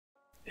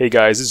Hey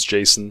guys, it's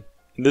Jason.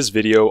 In this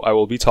video, I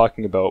will be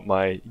talking about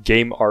my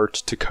game art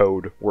to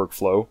code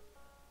workflow,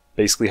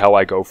 basically how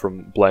I go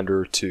from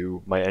Blender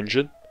to my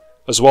engine,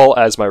 as well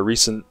as my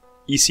recent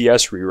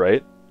ECS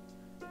rewrite,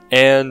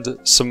 and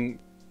some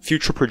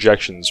future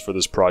projections for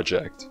this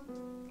project.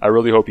 I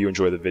really hope you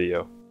enjoy the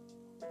video.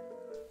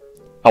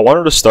 I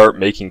wanted to start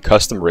making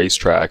custom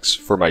racetracks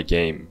for my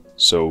game,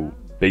 so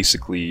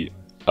basically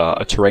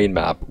a terrain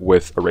map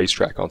with a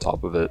racetrack on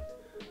top of it.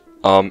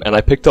 And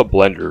I picked up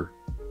Blender,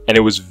 and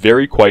it was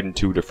quite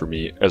intuitive for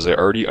me, as I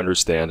already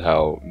understand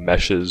how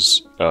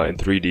meshes in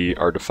 3D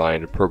are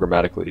defined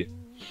programmatically.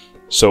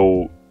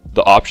 So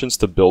the options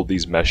to build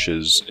these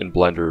meshes in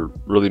Blender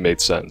really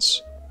made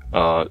sense,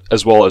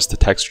 as well as to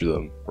texture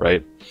them,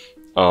 right?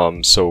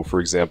 So for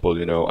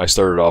example, I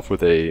started off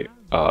with a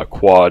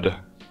quad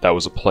that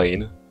was a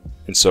plane,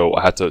 and so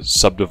I had to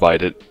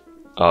subdivide it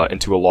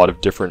into a lot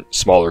of different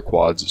smaller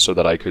quads so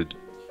that I could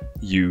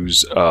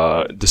use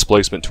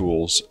displacement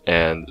tools,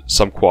 and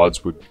some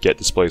quads would get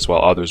displaced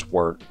while others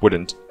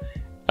wouldn't,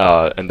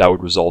 and that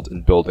would result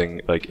in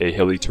building like a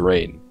hilly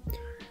terrain.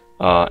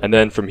 And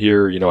then from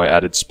here, I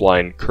added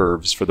spline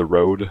curves for the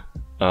road,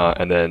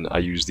 and then I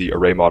used the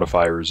array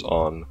modifiers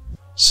on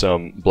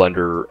some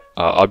Blender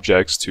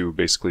objects to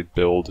basically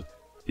build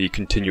the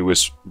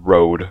continuous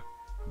road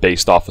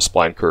based off a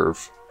spline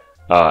curve,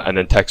 and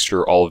then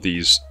texture all of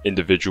these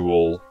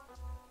individual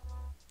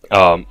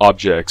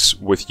objects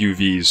with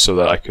UVs so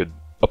that I could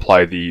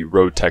apply the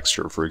road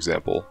texture, for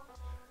example.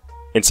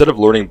 Instead of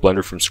learning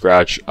Blender from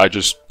scratch, I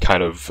just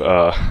kind of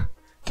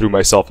threw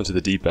myself into the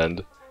deep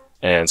end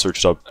and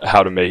searched up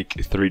how to make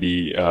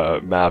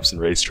 3D maps and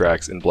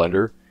racetracks in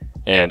Blender,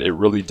 and it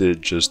really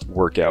did just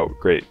work out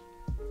great.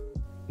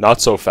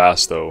 Not so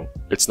fast though.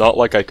 It's not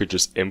like I could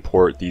just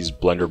import these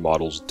Blender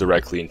models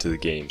directly into the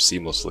game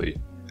seamlessly.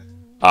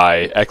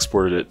 I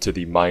exported it to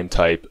the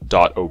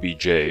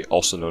minetype.obj,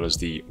 also known as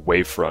the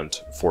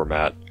wavefront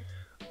format,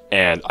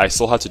 and I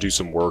still had to do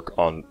some work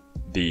on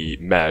the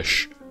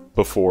mesh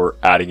before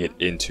adding it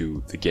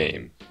into the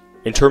game.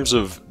 In terms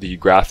of the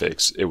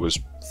graphics, it was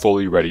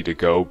fully ready to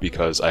go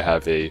because I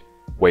have a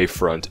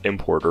wavefront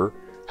importer.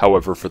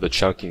 However, for the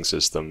chunking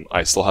system,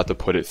 I still had to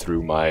put it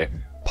through my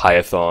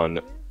Python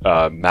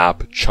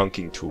map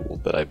chunking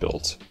tool that I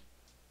built.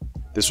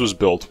 This was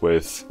built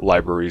with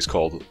libraries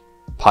called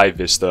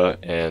PyVista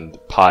and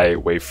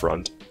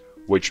PyWavefront,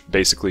 which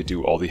basically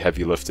do all the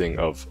heavy lifting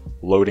of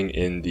loading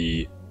in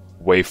the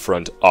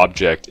wavefront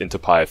object into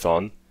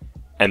Python,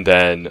 and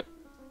then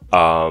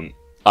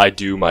I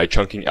do my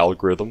chunking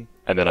algorithm,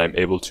 and then I'm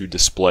able to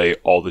display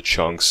all the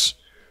chunks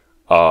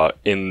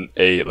in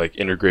a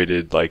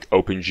integrated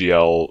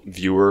OpenGL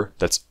viewer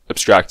that's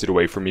abstracted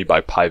away from me by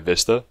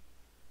PyVista.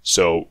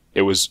 So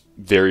it was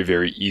very,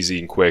 very easy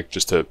and quick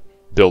just to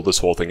build this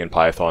whole thing in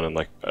Python in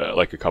like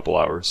a couple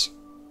hours.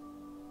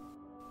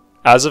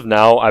 As of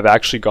now, I've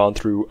actually gone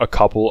through a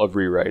couple of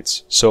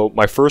rewrites. So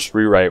my first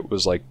rewrite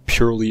was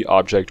purely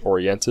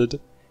object-oriented,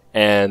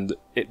 and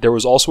there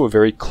was also a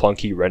very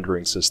clunky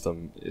rendering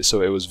system.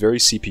 So it was very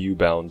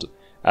CPU-bound,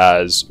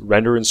 as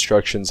render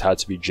instructions had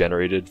to be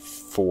generated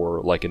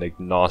for an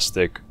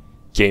agnostic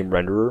game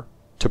renderer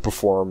to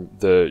perform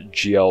the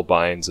GL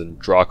binds and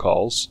draw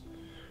calls.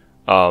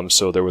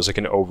 So there was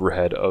an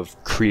overhead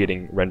of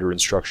creating render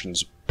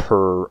instructions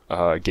per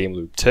game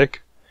loop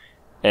tick,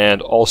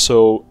 and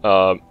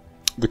also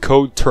the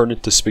code turned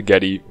into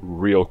spaghetti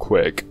real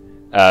quick,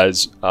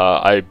 as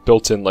I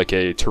built in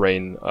a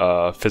terrain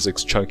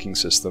physics chunking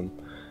system,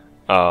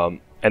 and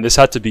this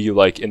had to be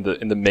in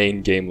the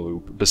main game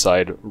loop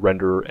beside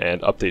render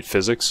and update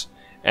physics.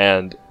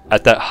 And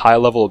at that high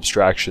level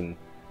abstraction,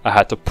 I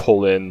had to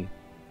pull in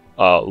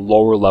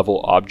lower level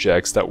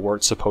objects that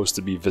weren't supposed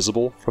to be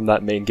visible from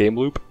that main game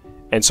loop,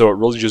 and so it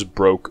really just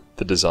broke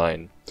the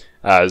design,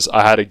 as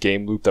I had a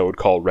game loop that would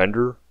call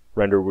render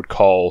would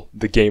call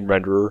the game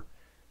renderer,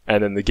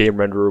 and then the game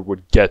renderer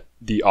would get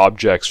the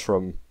objects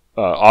from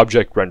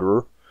object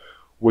renderer,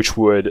 which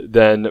would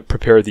then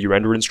prepare the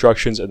render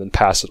instructions and then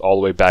pass it all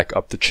the way back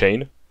up the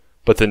chain.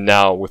 But then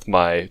now with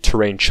my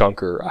terrain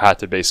chunker, I had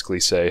to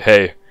basically say,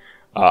 hey,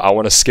 I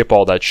want to skip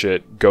all that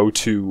shit, go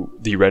to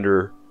the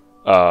render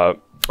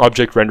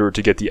object renderer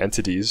to get the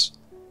entities,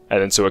 and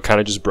then so it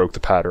kind of just broke the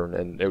pattern,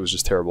 and it was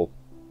just terrible.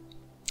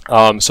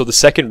 So the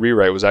second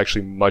rewrite was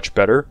actually much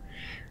better.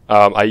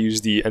 I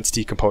used the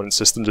Entity Component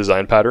System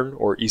Design Pattern,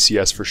 or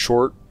ECS for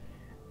short,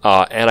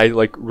 and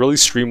I really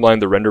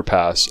streamlined the render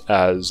pass,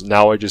 as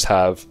now I just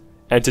have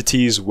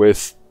entities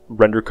with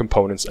render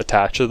components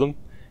attached to them,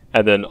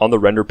 and then on the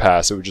render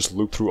pass it would just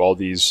loop through all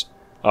these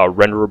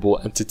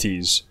renderable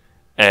entities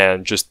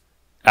and just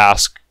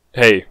ask,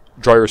 hey,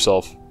 draw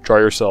yourself, draw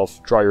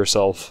yourself, draw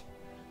yourself.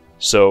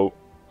 So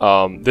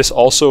this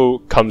also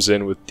comes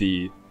in with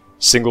the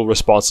single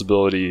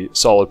responsibility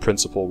solid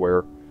principle,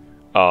 where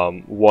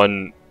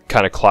one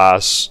kind of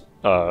class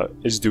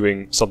is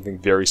doing something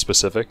very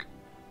specific.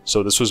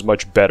 So this was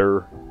much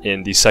better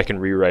in the second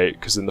rewrite,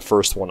 because in the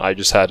first one I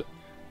just had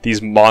these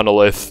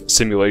monolith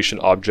simulation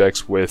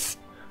objects with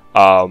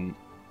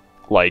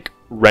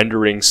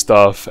rendering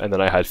stuff and then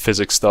I had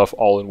physics stuff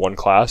all in one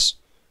class.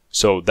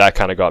 So that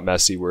kind of got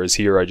messy, whereas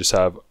here I just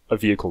have a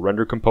vehicle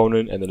render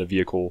component and then a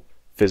vehicle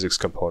physics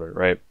component,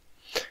 right?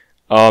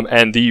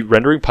 And the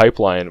rendering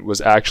pipeline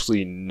was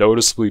actually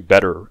noticeably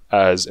better,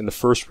 as in the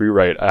first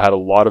rewrite I had a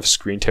lot of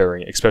screen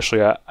tearing, especially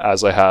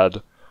as I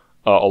had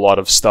a lot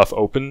of stuff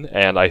open,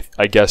 and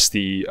I guess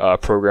the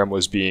program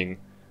was being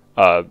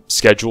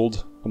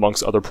scheduled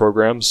amongst other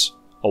programs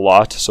a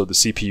lot, so the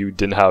CPU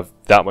didn't have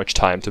that much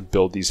time to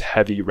build these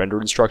heavy render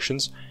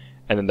instructions,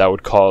 and then that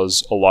would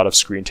cause a lot of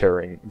screen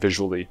tearing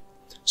visually.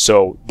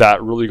 So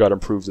that really got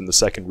improved in the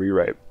second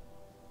rewrite.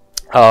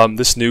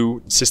 This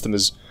new system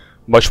is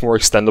much more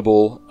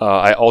extendable.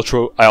 I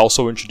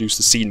also introduced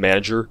the scene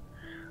manager,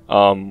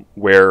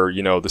 where,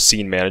 you know, the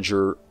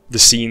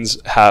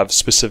scenes have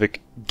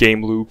specific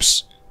game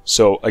loops.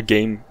 So a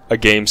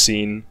game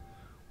scene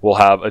will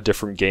have a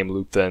different game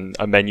loop than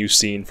a menu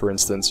scene, for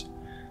instance,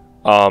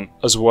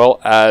 as well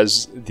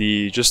as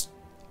the just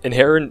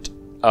inherent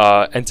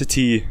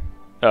entity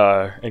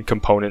and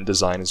component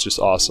design is just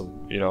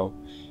awesome. You know,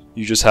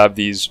 you just have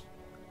these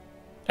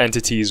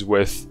entities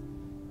with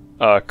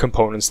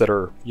components that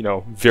are, you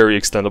know, very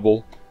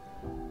extendable,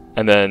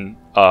 and then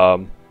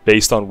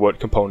based on what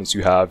components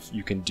you have,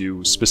 you can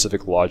do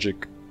specific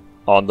logic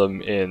on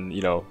them in,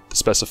 you know, the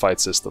specified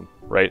system,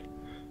 right?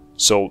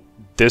 So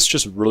this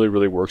just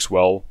really works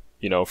well,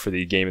 you know, for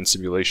the game and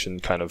simulation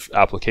kind of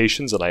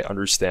applications, and I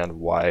understand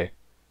why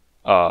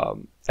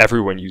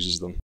everyone uses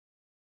them.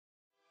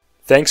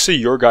 Thanks to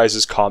your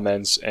guys'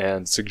 comments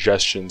and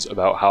suggestions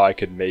about how I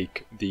could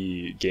make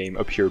the game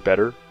appear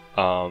better.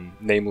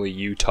 Namely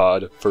you,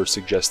 Todd, for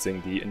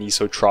suggesting the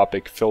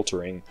anisotropic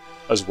filtering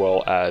as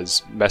well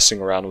as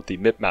messing around with the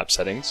Mipmap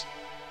settings.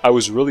 I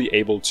was really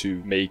able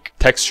to make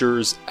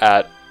textures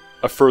at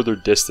a further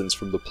distance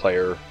from the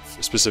player,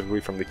 specifically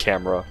from the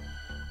camera,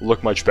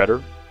 look much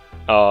better.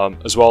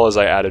 As well as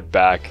I added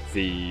back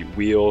the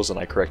wheels and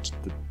I corrected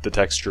the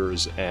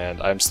textures,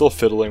 and I'm still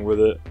fiddling with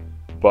it,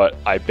 but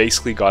I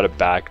basically got it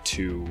back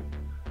to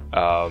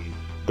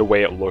the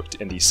way it looked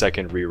in the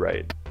second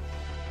rewrite.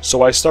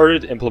 So I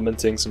started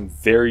implementing some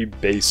very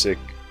basic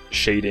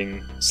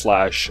shading /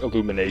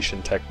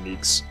 illumination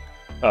techniques,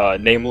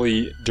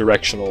 namely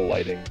directional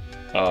lighting,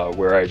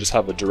 where I just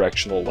have a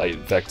directional light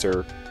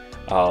vector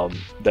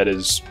that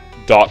is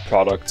dot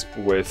product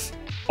with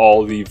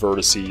all the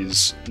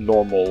vertices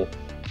normal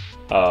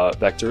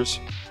vectors.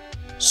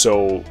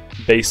 So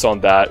based on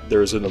that,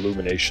 there's an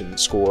illumination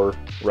score,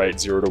 right?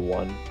 0 to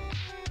 1.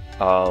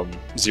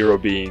 0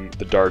 being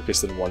the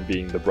darkest and 1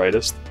 being the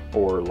brightest,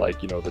 or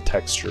like, you know, the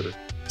texture,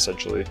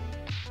 essentially.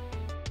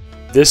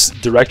 This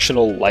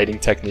directional lighting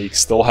technique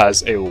still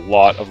has a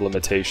lot of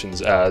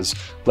limitations, as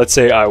let's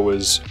say I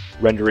was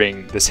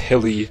rendering this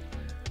hilly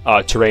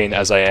terrain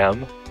as I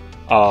am.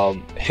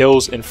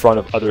 Hills in front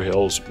of other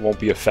hills won't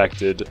be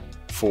affected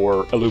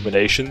for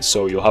illumination,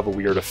 so you'll have a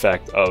weird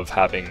effect of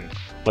having,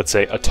 let's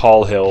say, a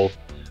tall hill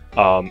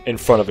in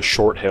front of a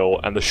short hill,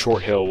 and the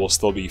short hill will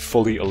still be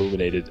fully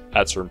illuminated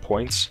at certain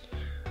points.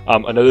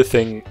 Another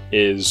thing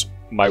is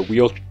my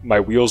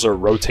wheels are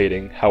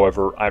rotating.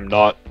 However, I'm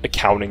not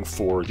accounting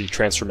for the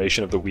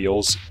transformation of the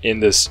wheels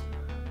in this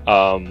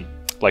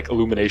like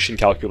illumination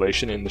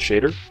calculation in the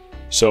shader.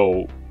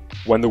 So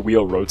when the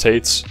wheel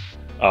rotates,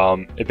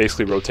 it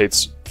basically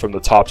rotates from the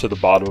top to the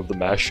bottom of the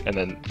mesh, and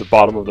then the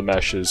bottom of the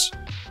mesh is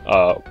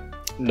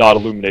not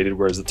illuminated,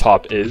 whereas the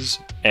top is,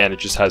 and it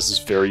just has this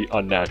very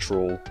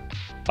unnatural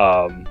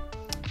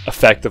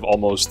effect of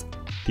almost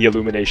the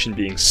illumination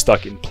being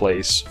stuck in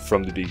place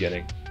from the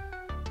beginning.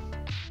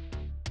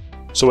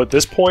 So at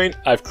this point,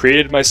 I've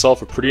created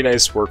myself a pretty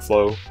nice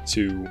workflow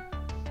to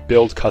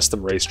build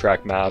custom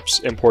racetrack maps,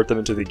 import them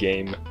into the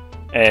game,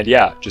 and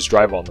yeah, just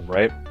drive on them,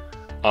 right?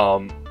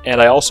 And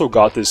I also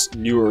got this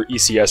newer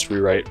ECS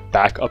rewrite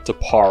back up to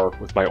par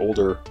with my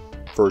older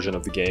version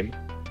of the game.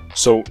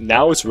 So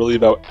now it's really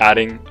about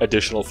adding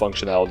additional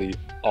functionality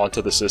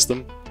onto the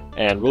system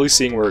and really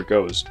seeing where it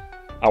goes.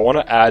 I want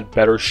to add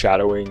better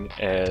shadowing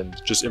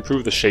and just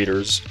improve the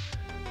shaders,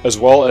 as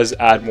well as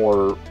add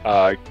more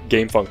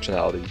game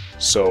functionality.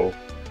 So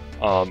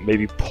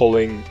maybe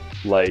pulling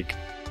like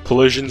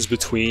collisions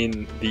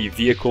between the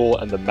vehicle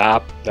and the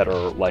map that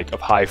are like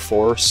of high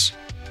force,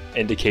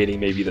 indicating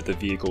maybe that the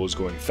vehicle is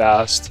going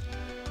fast,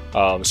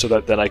 so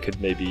that then I could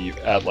maybe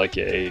add like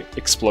a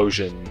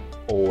explosion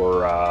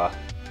or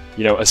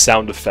you know, a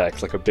sound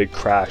effect, like a big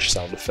crash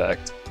sound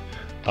effect,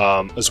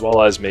 as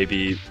well as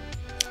maybe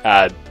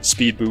add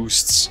speed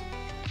boosts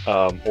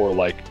or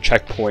like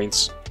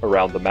checkpoints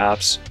around the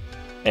maps,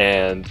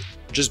 and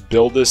just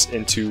build this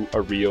into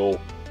a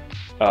real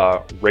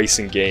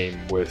racing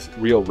game with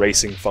real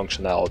racing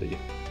functionality.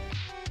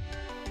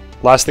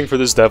 Last thing for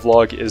this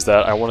devlog is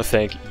that I want to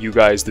thank you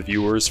guys, the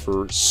viewers,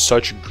 for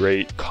such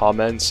great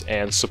comments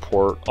and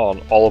support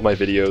on all of my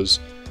videos.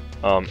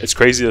 It's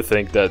crazy to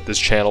think that this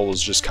channel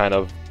was just kind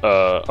of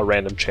a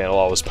random channel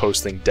I was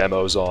posting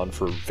demos on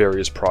for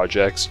various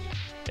projects,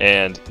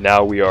 and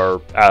now we are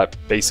at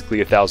basically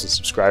 1,000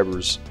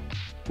 subscribers,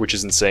 which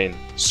is insane.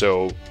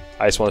 So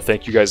I just want to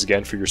thank you guys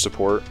again for your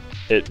support.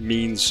 It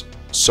means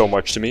so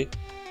much to me,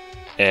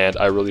 and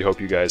I really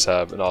hope you guys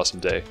have an awesome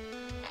day.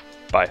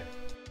 Bye.